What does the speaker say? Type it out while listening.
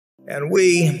And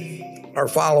we are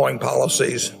following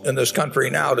policies in this country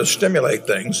now to stimulate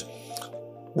things,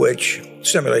 which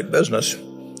stimulate business,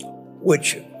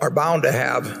 which are bound to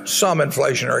have some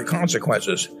inflationary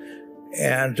consequences.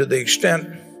 And to the extent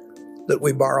that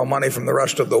we borrow money from the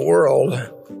rest of the world,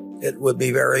 it would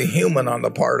be very human on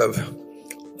the part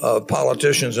of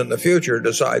politicians in the future to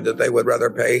decide that they would rather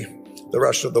pay the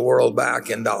rest of the world back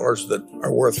in dollars that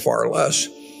are worth far less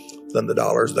than the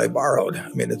dollars they borrowed. I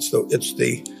mean, it's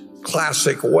the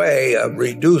classic way of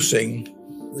reducing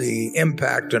the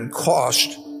impact and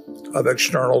cost of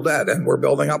external debt, and we're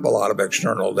building up a lot of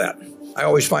external debt. I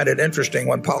always find it interesting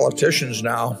when politicians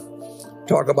now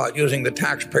talk about using the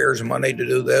taxpayers' money to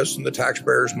do this and the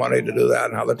taxpayers' money to do that,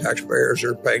 and how the taxpayers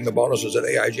are paying the bonuses at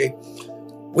AIG.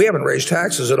 We haven't raised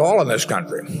taxes at all in this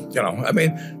country.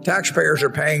 Taxpayers are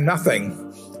paying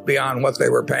nothing beyond what they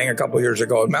were paying a couple of years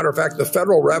ago. As a matter of fact, the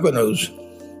federal revenues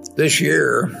this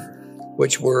year,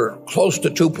 which were close to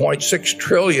 $2.6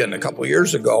 trillion a couple of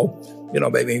years ago,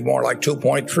 maybe more like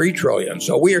 $2.3 trillion.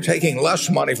 So we are taking less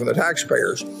money from the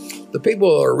taxpayers. The people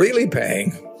who are really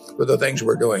paying for the things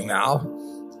we're doing now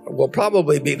will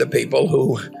probably be the people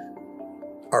who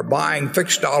are buying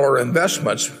fixed dollar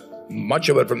investments, much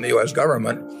of it from the U.S.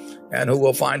 government, and who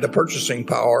will find the purchasing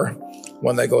power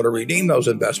when they go to redeem those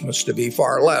investments to be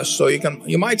far less. So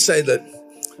you might say that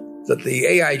the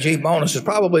AIG bonus is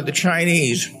probably the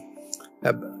Chinese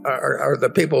are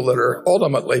the people that are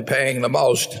ultimately paying the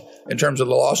most in terms of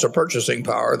the loss of purchasing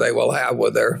power they will have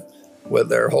with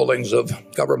their holdings of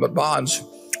government bonds,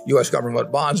 U.S.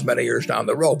 government bonds, many years down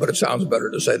the road. But it sounds better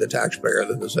to say the taxpayer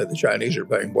than to say the Chinese are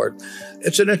paying for it.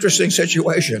 It's an interesting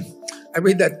situation. I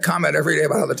read that comment every day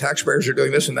about how the taxpayers are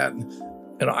doing this and that.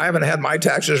 I haven't had my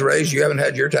taxes raised. You haven't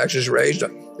had your taxes raised.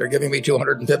 They're giving me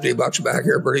 $250 back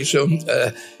here pretty soon.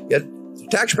 Yet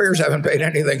taxpayers haven't paid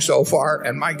anything so far.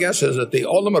 And my guess is that the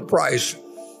ultimate price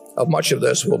of much of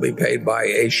this will be paid by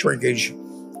a shrinkage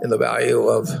in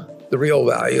the real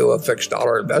value of fixed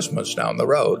dollar investments down the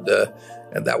road.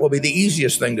 And that will be the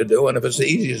easiest thing to do. And if it's the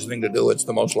easiest thing to do, it's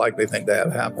the most likely thing to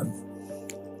have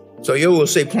happen. So you will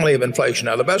see plenty of inflation.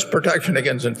 Now, the best protection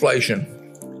against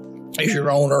inflation is your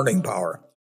own earning power.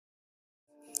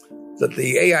 That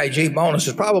the AIG bonus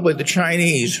is probably the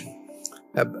Chinese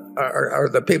are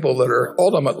the people that are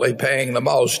ultimately paying the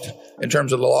most in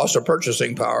terms of the loss of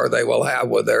purchasing power they will have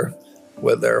with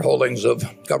their holdings of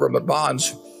government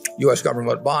bonds, U.S.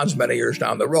 government bonds, many years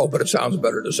down the road. But it sounds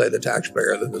better to say the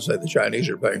taxpayer than to say the Chinese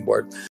are paying for it.